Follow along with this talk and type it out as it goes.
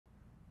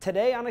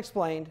Today on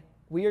Explained,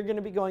 we are going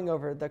to be going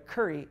over the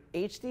Currie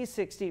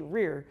HD60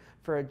 rear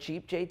for a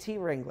Jeep JT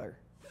Wrangler.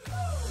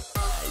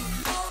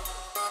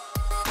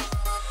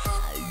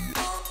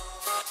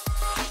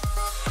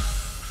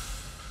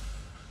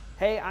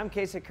 Hey, I'm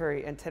Casey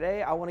Currie, and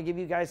today I want to give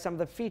you guys some of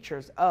the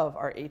features of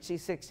our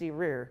HD60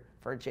 rear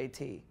for a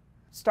JT.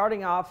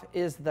 Starting off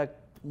is the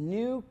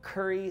new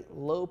Currie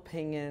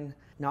Low-Pinion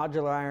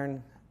nodular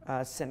iron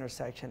center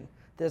section.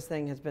 This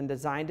thing has been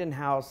designed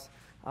in-house.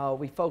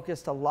 We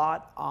focused a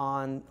lot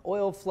on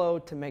oil flow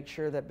to make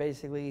sure that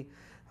basically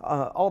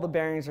all the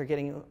bearings are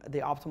getting the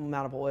optimal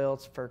amount of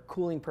oils for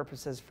cooling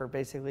purposes for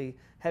basically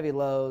heavy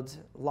loads,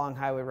 long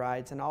highway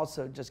rides, and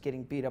also just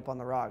getting beat up on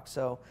the rocks.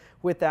 So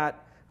with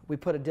that, we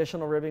put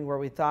additional ribbing where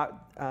we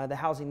thought the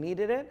housing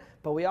needed it,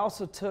 but we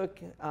also took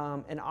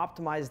and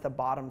optimized the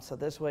bottom. So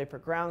this way for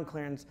ground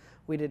clearance,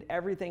 we did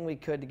everything we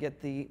could to get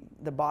the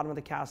bottom of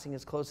the casting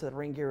as close to the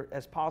ring gear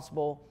as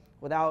possible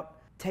without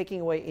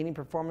taking away any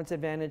performance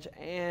advantage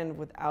and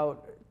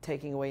without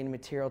taking away any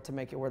material to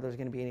make it where there's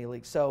going to be any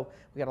leaks. So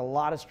we got a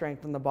lot of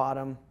strength on the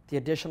bottom. The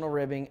additional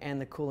ribbing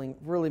and the cooling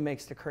really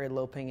makes the Currie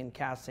Low-Pinion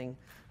casting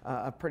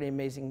a pretty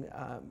amazing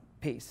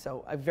piece.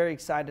 So I'm very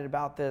excited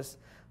about this.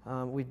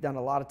 We've done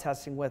a lot of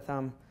testing with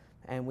them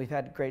and we've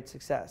had great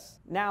success.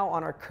 Now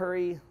on our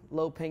Currie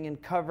Low-Pinion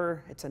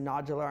cover, it's a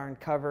nodular iron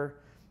cover,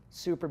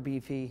 super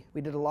beefy.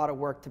 We did a lot of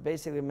work to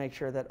basically make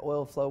sure that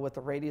oil flow with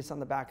the radius on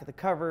the back of the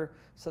cover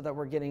so that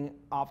we're getting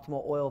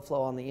optimal oil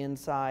flow on the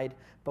inside.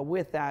 But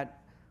with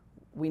that,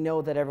 we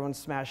know that everyone's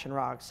smashing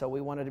rocks, so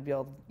we wanted to be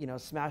able to,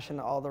 smash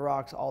into all the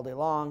rocks all day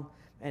long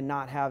and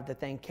not have the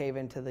thing cave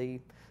into the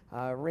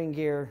ring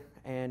gear.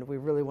 And we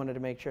really wanted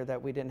to make sure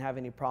that we didn't have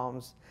any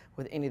problems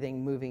with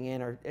anything moving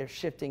in or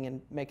shifting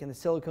and making the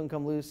silicone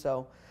come loose.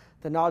 So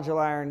the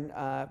nodular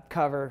iron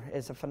cover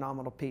is a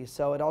phenomenal piece.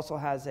 So it also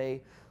has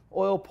a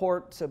oil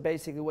port, so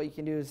basically what you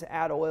can do is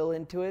add oil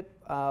into it.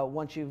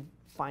 Once you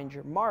find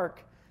your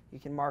mark, you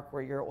can mark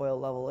where your oil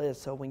level is.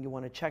 So when you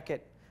want to check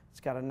it, it's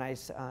got a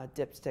nice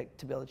dipstick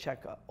to be able to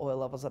check oil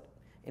levels at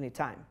any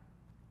time.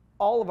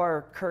 All of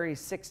our Currie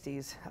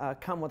 60s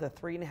come with a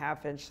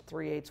 3.5-inch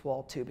 3/8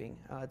 wall tubing.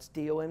 It's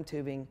DOM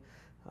tubing.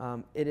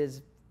 It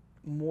is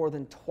more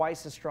than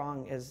twice as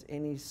strong as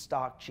any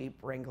stock Jeep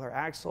Wrangler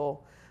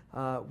axle.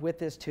 With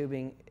this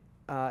tubing,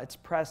 it's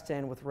pressed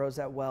in with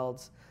rosette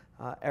welds.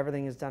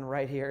 Everything is done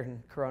right here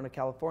in Corona,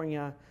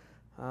 California,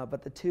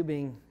 but the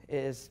tubing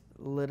is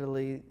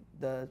literally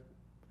the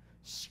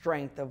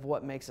strength of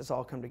what makes this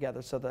all come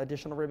together. So the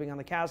additional ribbing on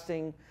the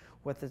casting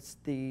with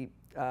the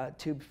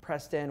tube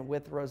pressed in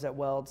with rosette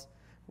welds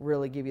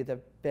really give you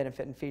the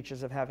benefit and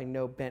features of having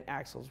no bent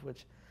axles,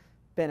 which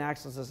bent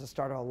axles is the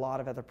start of a lot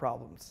of other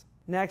problems.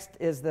 Next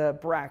is the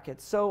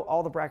brackets. So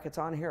all the brackets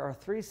on here are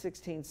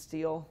 3/16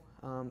 steel.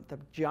 The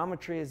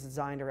geometry is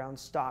designed around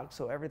stock,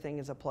 so everything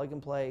is a plug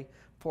and play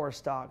for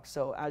stock.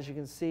 So as you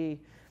can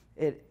see,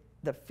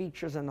 the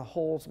features and the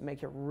holes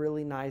make it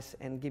really nice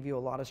and give you a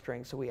lot of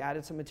strength. So we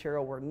added some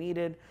material where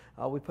needed.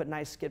 We put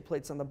nice skid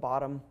plates on the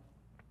bottom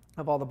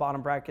of all the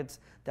bottom brackets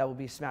that will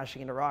be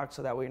smashing into rocks,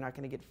 so that way you're not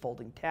going to get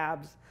folding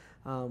tabs.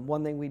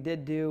 One thing we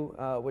did do,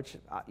 which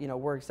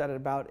we're excited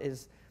about,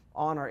 is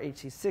on our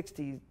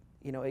HD60,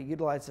 it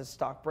utilizes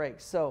stock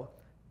brakes. So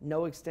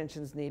no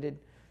extensions needed.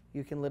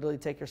 You can literally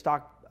take your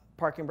stock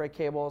parking brake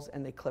cables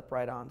and they clip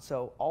right on.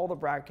 So all the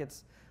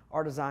brackets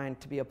are designed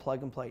to be a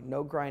plug and play.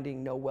 No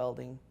grinding, no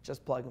welding,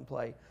 just plug and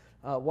play.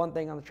 One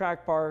thing on the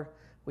track bar,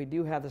 we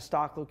do have the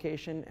stock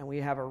location and we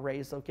have a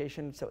raised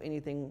location. So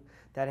anything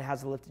that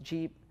has a lifted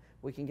Jeep,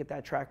 we can get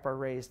that track bar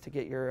raised to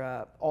get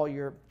your all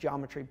your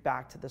geometry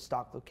back to the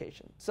stock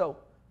location. So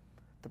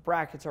the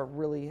brackets are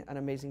really an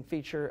amazing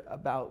feature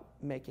about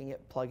making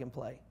it plug and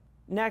play.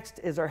 Next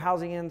is our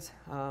housing ends.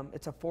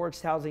 It's a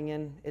forged housing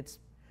end. It's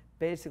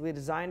basically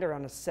designed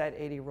around a set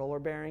 80 roller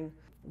bearing.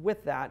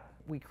 With that,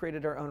 we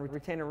created our own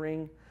retainer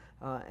ring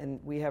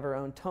and we have our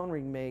own tone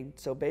ring made.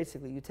 So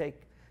basically you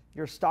take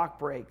your stock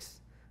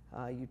brakes,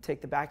 you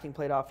take the backing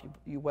plate off,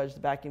 you wedge the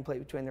backing plate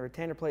between the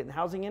retainer plate and the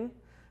housing end,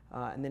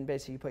 and then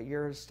basically you put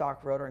your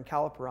stock rotor and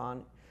caliper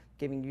on,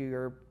 giving you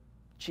your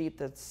Jeep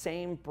the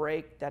same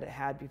brake that it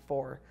had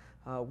before.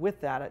 With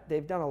that,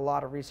 they've done a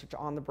lot of research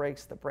on the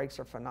brakes. The brakes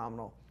are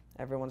phenomenal.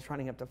 Everyone's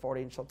running up to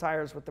 40-inch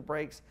tires with the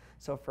brakes.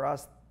 So for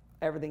us,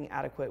 everything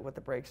adequate with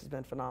the brakes has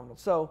been phenomenal.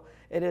 So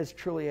it is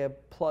truly a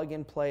plug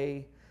and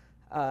play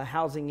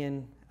housing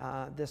in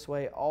this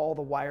way. All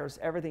the wires,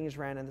 everything is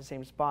ran in the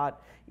same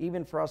spot.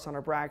 Even for us on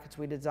our brackets,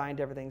 we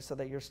designed everything so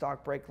that your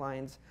stock brake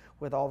lines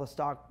with all the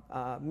stock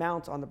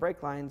mounts on the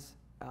brake lines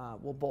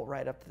will bolt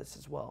right up to this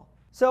as well.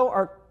 So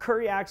our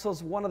Currie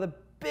axles, one of the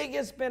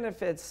biggest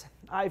benefits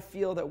I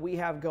feel that we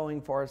have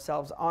going for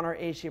ourselves on our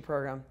HD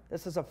program.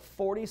 This is a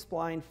 40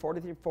 spline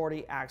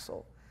 4340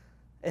 axle.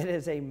 It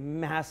is a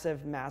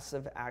massive,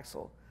 massive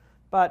axle.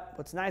 But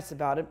what's nice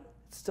about it,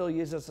 it still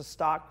uses a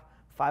stock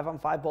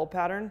 5-on-5 bolt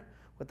pattern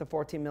with the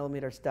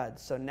 14mm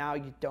studs. So now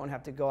you don't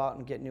have to go out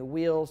and get new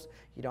wheels.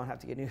 You don't have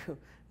to get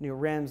new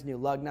rims, new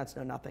lug nuts,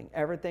 no nothing.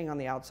 Everything on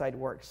the outside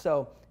works.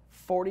 So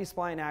 40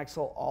 spline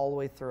axle all the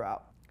way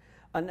throughout.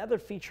 Another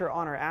feature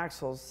on our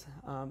axles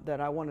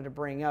that I wanted to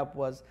bring up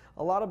was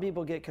a lot of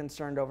people get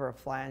concerned over a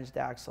flanged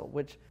axle,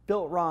 which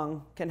built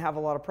wrong can have a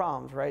lot of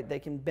problems, right? They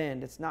can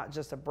bend. It's not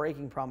just a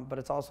braking problem, but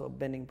it's also a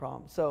bending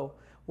problem. So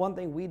one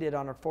thing we did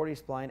on our 40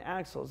 spline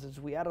axles is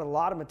we added a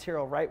lot of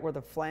material right where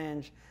the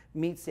flange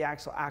meets the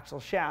axle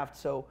shaft.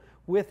 So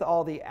with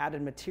all the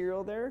added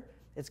material there,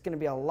 it's going to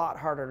be a lot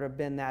harder to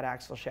bend that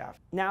axle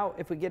shaft. Now,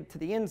 if we get to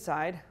the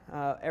inside,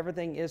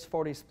 everything is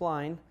 40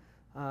 spline.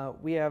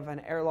 We have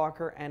an air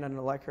locker and an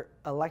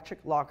electric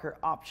locker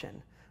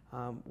option.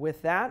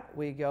 With that,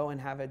 we go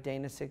and have a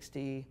Dana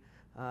 60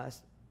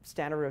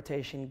 standard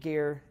rotation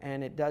gear,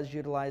 and it does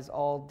utilize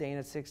all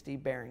Dana 60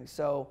 bearings.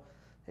 So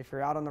if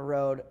you're out on the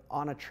road,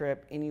 on a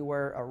trip,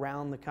 anywhere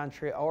around the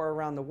country or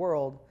around the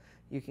world,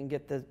 you can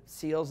get the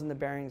seals and the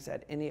bearings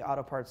at any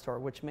auto parts store,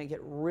 which make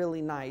it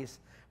really nice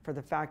for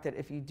the fact that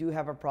if you do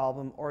have a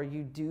problem or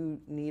you do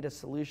need a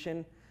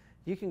solution,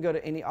 you can go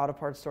to any auto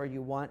parts store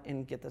you want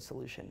and get the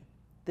solution.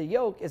 The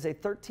yoke is a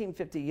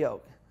 1350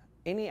 yoke.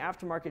 Any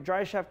aftermarket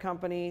dry shaft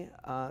company,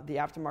 the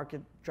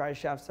aftermarket dry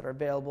shafts that are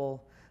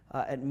available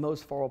at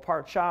most 4-wheel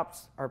part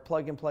shops are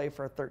plug and play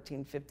for a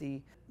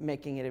 1350,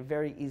 making it a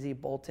very easy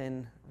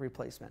bolt-in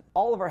replacement.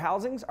 All of our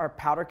housings are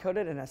powder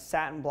coated in a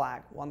satin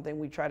black. One thing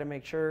we try to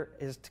make sure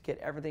is to get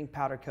everything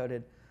powder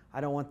coated.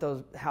 I don't want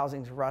those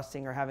housings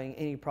rusting or having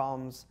any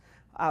problems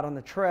out on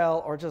the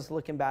trail or just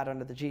looking bad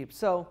under the Jeep.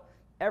 So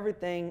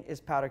everything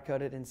is powder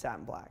coated in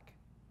satin black.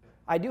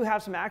 I do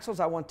have some axles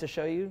I want to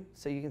show you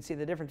so you can see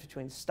the difference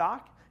between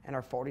stock and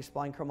our 40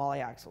 spline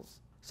chromoly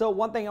axles. So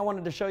one thing I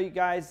wanted to show you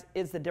guys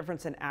is the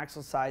difference in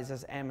axle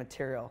sizes and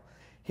material.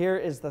 Here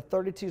is the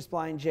 32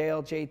 spline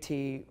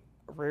JLJT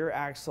rear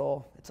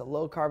axle. It's a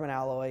low carbon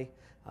alloy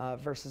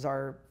versus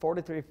our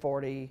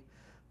 4340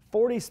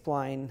 40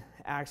 spline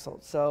axle.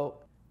 So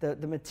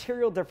the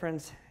material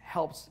difference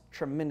helps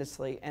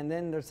tremendously, and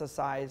then there's the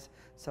size.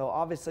 So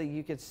obviously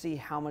you could see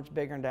how much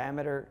bigger in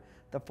diameter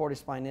the 40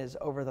 spline is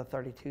over the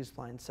 32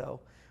 spline. So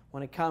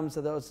when it comes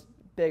to those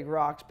big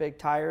rocks, big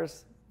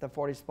tires, the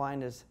 40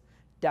 spline is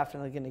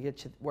definitely going to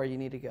get you where you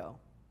need to go.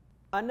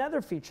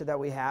 Another feature that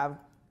we have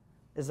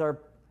is our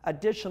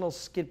additional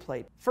skid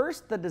plate.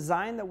 First, the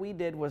design that we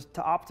did was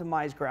to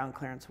optimize ground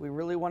clearance. We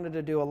really wanted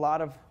to do a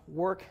lot of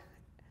work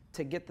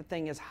to get the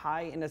thing as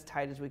high and as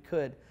tight as we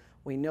could.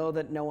 We know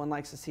that no one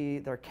likes to see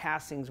their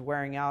castings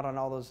wearing out on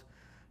all those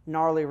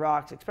gnarly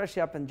rocks,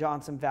 especially up in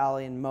Johnson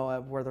Valley and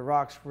Moab, where the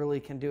rocks really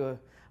can do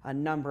a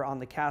number on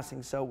the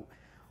casting. So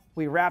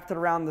we wrapped it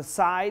around the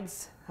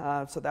sides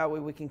so that way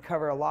we can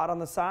cover a lot on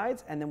the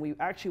sides, and then we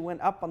actually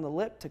went up on the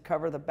lip to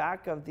cover the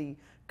back of the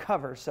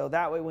cover. So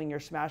that way when you're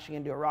smashing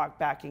into a rock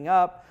backing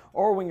up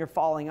or when you're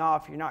falling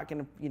off, you're not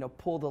going to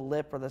pull the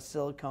lip or the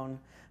silicone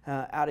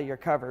out of your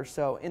cover.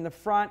 So in the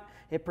front,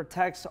 it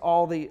protects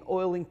all the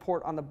oiling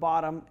port on the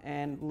bottom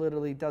and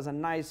literally does a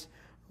nice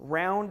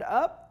round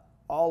up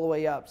all the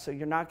way up. So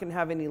you're not going to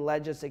have any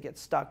ledges that get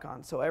stuck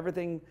on. So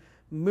everything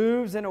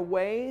moves in a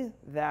way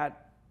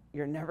that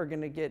you're never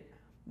going to get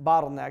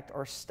bottlenecked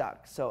or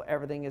stuck. So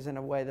everything is in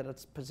a way that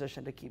it's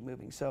positioned to keep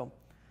moving. So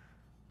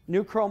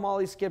new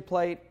chromoly skid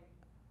plate.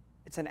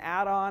 It's an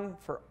add-on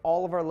for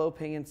all of our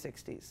Low-Pinion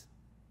 60s.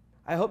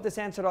 I hope this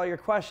answered all your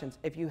questions.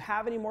 If you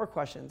have any more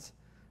questions,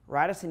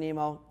 write us an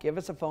email, give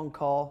us a phone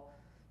call,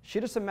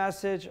 shoot us a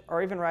message,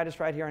 or even write us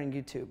right here on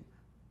YouTube.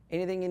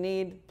 Anything you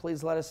need,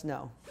 please let us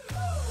know.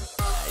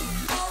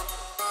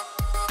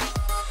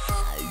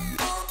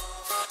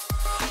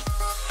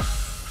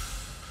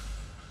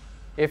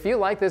 If you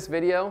like this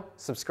video,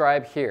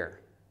 subscribe here.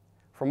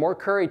 For more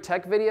Currie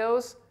tech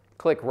videos,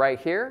 click right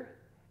here.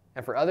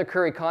 And for other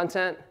Currie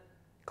content,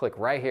 click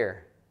right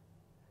here.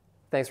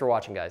 Thanks for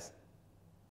watching, guys.